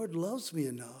my Lord loves me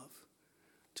enough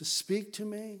to speak to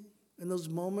me in those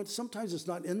moments. Sometimes it's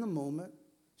not in the moment.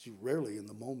 It's rarely in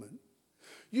the moment.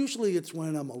 Usually it's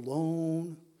when I'm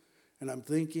alone and I'm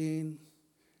thinking,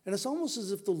 and it's almost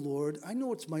as if the Lord, I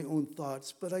know it's my own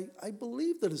thoughts, but I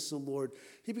believe that it's the Lord.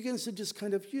 He begins to just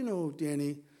kind of,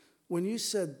 Danny, when you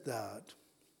said that,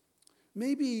 not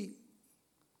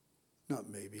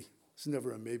maybe, it's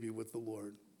never a maybe with the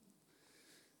Lord.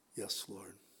 Yes,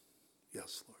 Lord.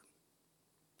 Yes, Lord.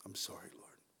 I'm sorry,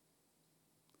 Lord.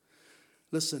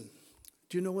 Listen,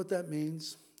 do you know what that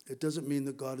means? It doesn't mean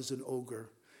that God is an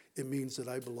ogre. It means that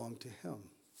I belong to him.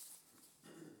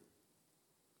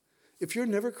 If you're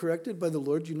never corrected by the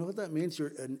Lord, you know what that means?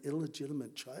 You're an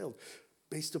illegitimate child,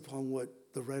 based upon what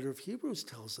the writer of Hebrews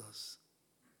tells us.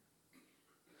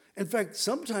 In fact,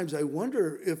 sometimes I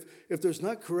wonder if there's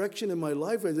not correction in my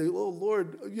life. I think, oh,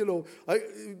 Lord,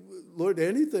 Lord,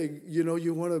 anything,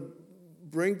 you want to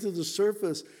bring to the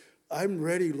surface, I'm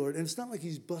ready, Lord. And it's not like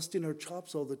he's busting our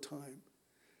chops all the time.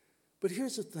 But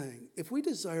here's the thing. If we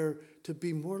desire to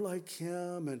be more like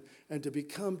him and to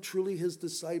become truly his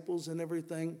disciples and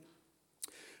everything,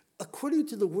 according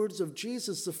to the words of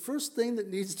Jesus, the first thing that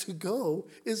needs to go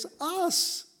is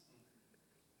us.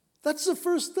 That's the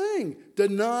first thing.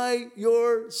 Deny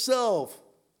yourself.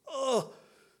 Oh,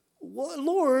 what,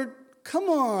 Lord, come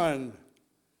on.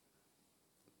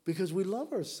 Because we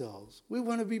love ourselves. We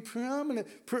want to be predominant,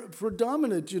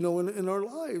 in our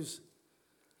lives.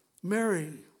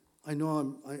 Mary, I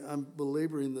know I'm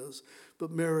belaboring this, but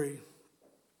Mary,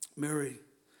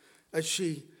 as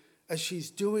she's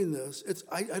doing this,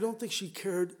 I don't think she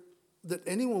cared that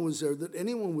anyone was there, that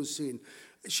anyone was seen.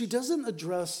 She doesn't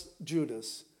address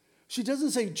Judas. She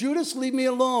doesn't say, Judas, leave me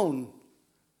alone.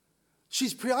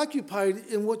 She's preoccupied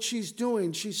in what she's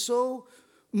doing. She's so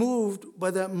moved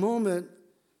by that moment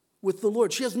with the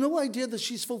Lord. She has no idea that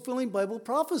she's fulfilling Bible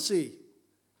prophecy.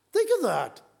 Think of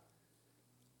that.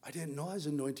 I didn't know I was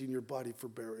anointing your body for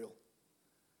burial.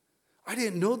 I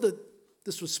didn't know that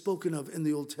this was spoken of in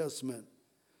the Old Testament.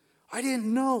 I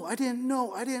didn't know.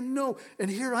 And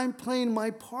here I'm playing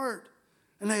my part.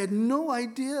 And I had no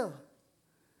idea.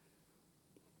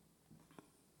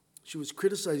 She was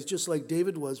criticized just like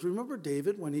David was. Remember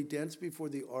David when he danced before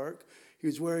the ark? He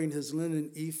was wearing his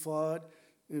linen ephod.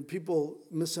 And people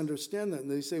misunderstand that.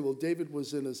 And they say, well, David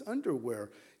was in his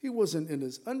underwear. He wasn't in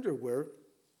his underwear.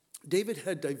 David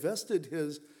had divested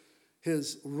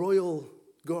his royal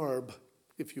garb,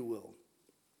 if you will,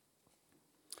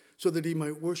 so that he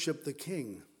might worship the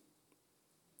king.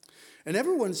 And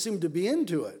everyone seemed to be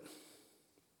into it.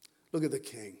 Look at the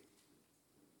king.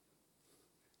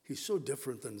 He's so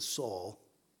different than Saul.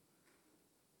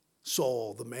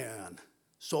 Saul, the man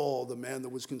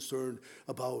that was concerned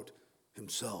about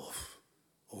himself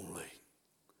only.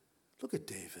 Look at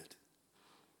David.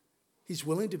 He's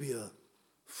willing to be a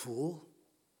fool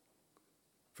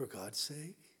for God's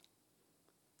sake.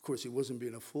 Of course, he wasn't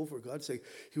being a fool for God's sake.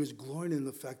 He was glorying in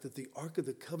the fact that the Ark of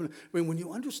the Covenant, when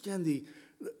you understand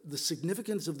the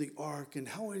significance of the Ark and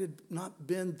how it had not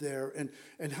been there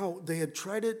and how they had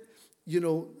tried it,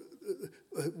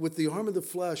 with the arm of the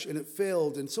flesh, and it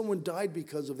failed, and someone died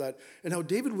because of that, and how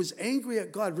David was angry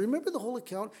at God. Remember the whole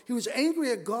account? He was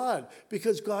angry at God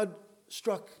because God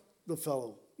struck the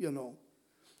fellow, And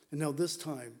now this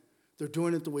time, they're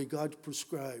doing it the way God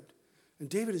prescribed. And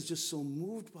David is just so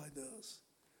moved by this.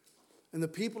 And the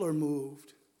people are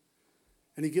moved.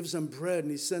 And he gives them bread,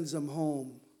 and he sends them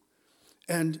home.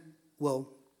 And, he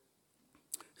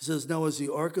says, now as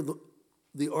the ark of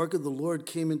the Lord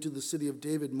came into the city of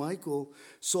David, Michal,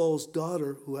 Saul's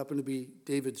daughter, who happened to be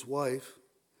David's wife,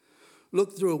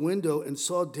 looked through a window and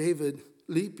saw David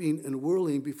leaping and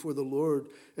whirling before the Lord,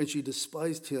 and she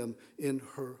despised him in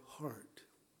her heart.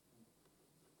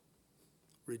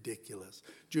 Ridiculous.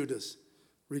 Judas,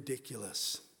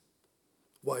 ridiculous.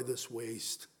 Why this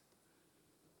waste?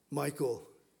 Michal,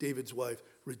 David's wife,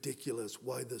 ridiculous.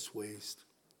 Why this waste?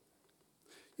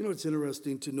 It's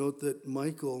interesting to note that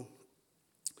Michal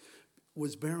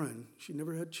was barren. She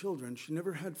never had children. She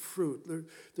never had fruit.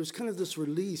 There's kind of this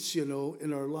release, in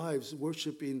our lives,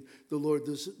 worshiping the Lord.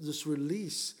 There's this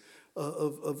release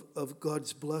of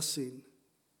God's blessing.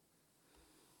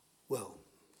 Well,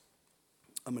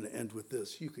 I'm going to end with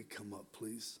this. You could come up,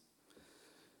 please.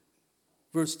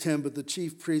 Verse 10, but the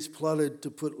chief priest plotted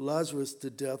to put Lazarus to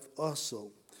death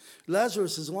also.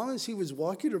 Lazarus, as long as he was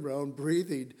walking around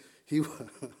breathing, he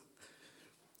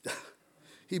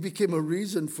became a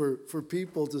reason for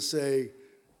people to say,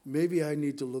 maybe I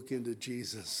need to look into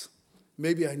Jesus.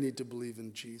 Maybe I need to believe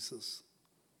in Jesus.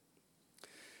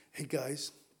 Hey,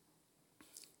 guys,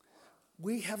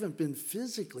 we haven't been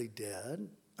physically dead.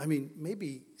 I mean,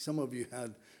 maybe some of you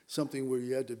had something where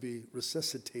you had to be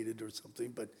resuscitated or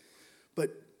something, but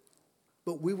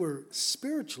we were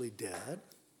spiritually dead.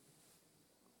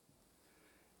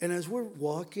 And as we're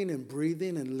walking and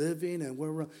breathing and living, and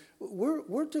we're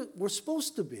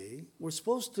supposed to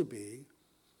be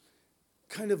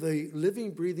kind of a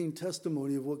living, breathing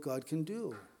testimony of what God can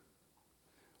do.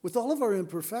 With all of our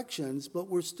imperfections, but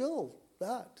we're still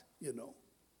that,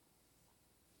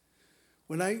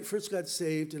 When I first got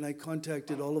saved and I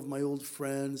contacted all of my old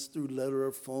friends through letter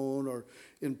or phone or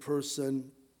in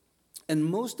person, and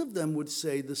most of them would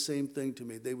say the same thing to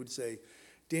me. They would say,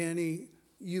 Danny,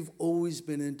 you've always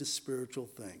been into spiritual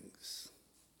things.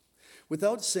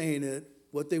 Without saying it,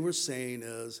 what they were saying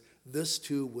is, this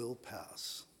too will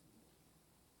pass.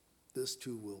 This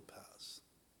too will pass.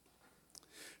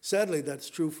 Sadly, that's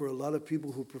true for a lot of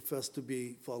people who profess to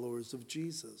be followers of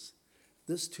Jesus.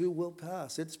 This too will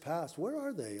pass. It's past. Where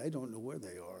are they? I don't know where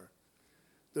they are.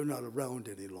 They're not around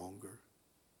any longer.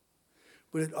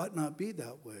 But it ought not be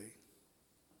that way.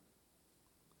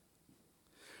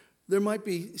 There might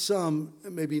be some,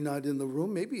 maybe not in the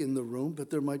room, maybe in the room, but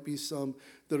there might be some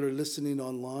that are listening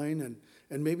online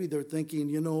and maybe they're thinking,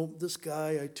 this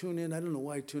guy, I tune in, I don't know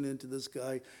why I tune into this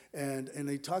guy, and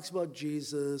he talks about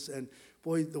Jesus, and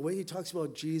boy, the way he talks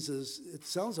about Jesus, it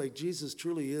sounds like Jesus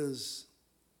truly is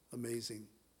amazing.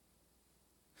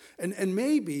 And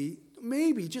maybe,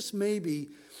 just maybe,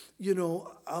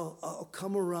 I'll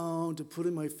come around to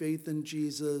putting my faith in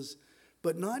Jesus,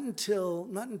 but not until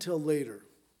later.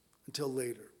 Until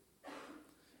later.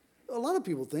 A lot of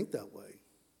people think that way.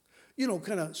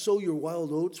 Kind of sow your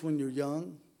wild oats when you're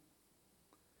young.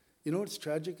 You know what's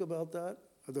tragic about that?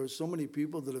 There are so many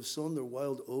people that have sown their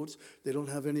wild oats, they don't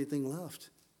have anything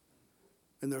left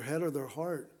in their head or their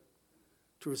heart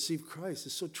to receive Christ.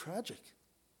 It's so tragic.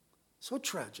 So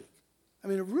tragic. I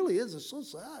mean, it really is. It's so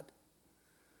sad.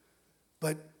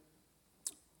 But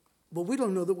we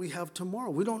don't know that we have tomorrow.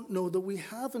 We don't know that we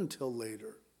have until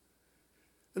later.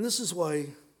 And this is why,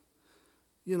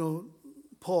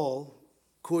 Paul,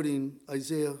 quoting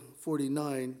Isaiah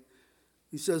 49,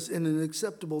 he says, "In an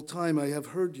acceptable time I have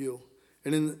heard you,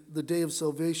 and in the day of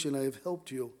salvation I have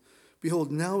helped you.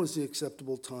 Behold, now is the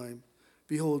acceptable time.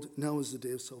 Behold, now is the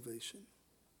day of salvation."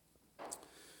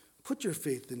 Put your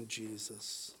faith in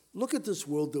Jesus. Look at this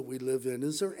world that we live in.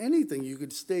 Is there anything you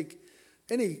could stake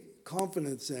any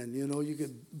confidence in? You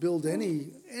could build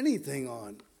anything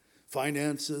on.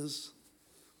 Finances,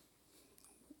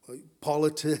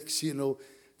 politics,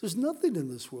 There's nothing in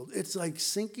this world. It's like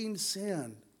sinking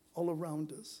sand all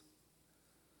around us.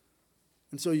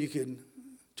 And so you can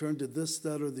turn to this,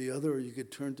 that, or the other, or you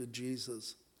could turn to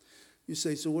Jesus. You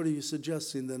say, so what are you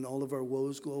suggesting? Then all of our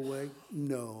woes go away?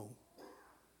 No.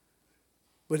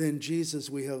 But in Jesus,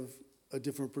 we have a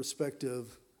different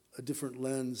perspective, a different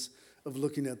lens of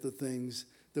looking at the things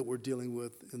that we're dealing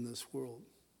with in this world.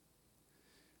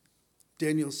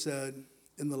 Daniel said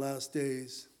in the last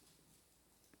days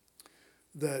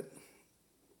that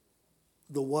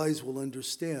the wise will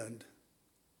understand.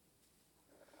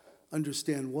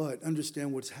 Understand what?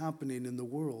 Understand what's happening in the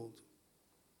world.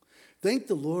 Thank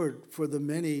the Lord for the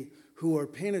many who are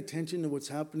paying attention to what's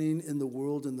happening in the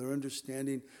world and they're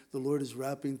understanding the Lord is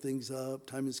wrapping things up.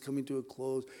 Time is coming to a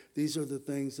close. These are the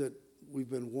things that we've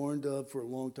been warned of for a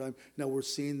long time. Now we're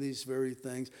seeing these very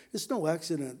things. It's no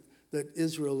accident that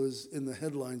Israel is in the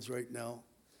headlines right now,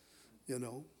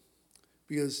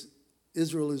 because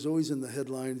Israel is always in the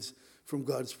headlines from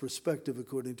God's perspective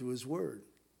according to his word.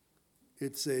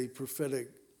 It's a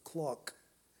prophetic clock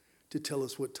to tell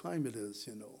us what time it is,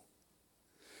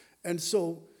 And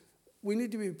so we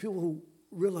need to be people who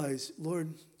realize,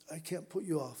 Lord, I can't put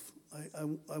you off.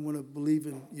 I want to believe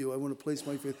in you. I want to place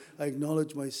my faith. I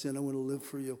acknowledge my sin. I want to live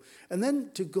for you. And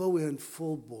then to go in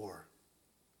full bore.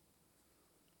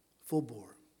 Full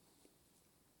bore.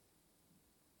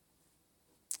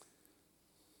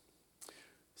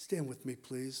 Stand with me,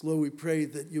 please. Lord, we pray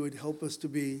that you would help us to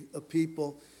be a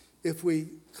people, if we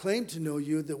claim to know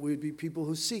you, that we would be people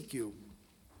who seek you.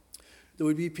 There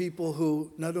would be people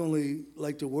who not only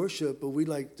like to worship, but we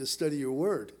like to study your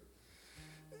word.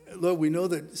 Lord, we know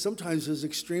that sometimes there's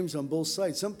extremes on both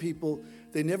sides. Some people,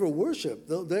 they never worship.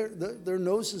 Their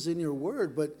nose is in your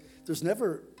word, but there's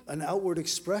never an outward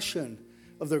expression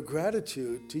of their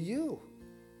gratitude to you.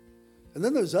 And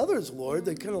then there's others, Lord,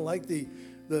 that kind of like the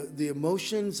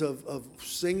emotions of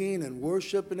singing and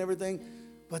worship and everything,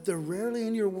 but they're rarely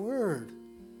in your word.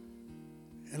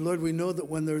 And Lord, we know that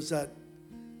when there's that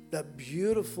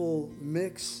beautiful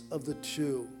mix of the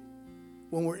two,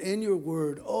 when we're in your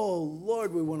word, oh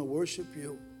Lord, we want to worship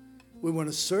you. We want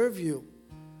to serve you.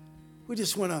 We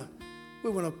want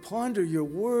to ponder your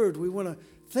word. We want to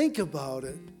think about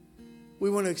it. We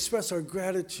want to express our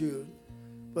gratitude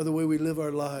by the way we live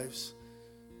our lives,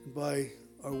 and by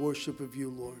our worship of you,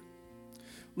 Lord.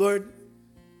 Lord,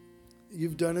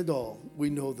 you've done it all. We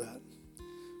know that.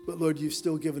 But Lord, you've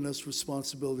still given us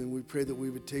responsibility, and we pray that we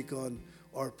would take on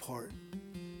our part,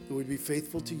 that we'd be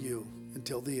faithful to you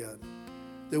until the end,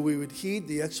 that we would heed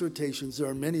the exhortations. There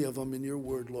are many of them in your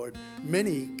word, Lord.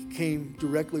 Many came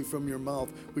directly from your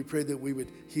mouth. We pray that we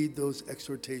would heed those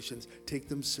exhortations, take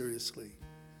them seriously,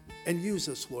 and use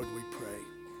us, Lord, we pray.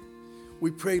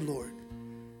 We pray, Lord,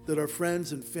 that our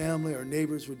friends and family, our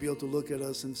neighbors would be able to look at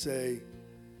us and say,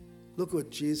 look what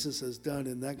Jesus has done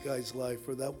in that guy's life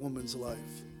or that woman's life,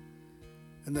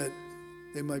 and that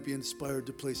they might be inspired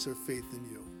to place their faith in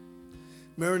you.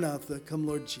 Maranatha, come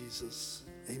Lord Jesus.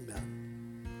 Amen.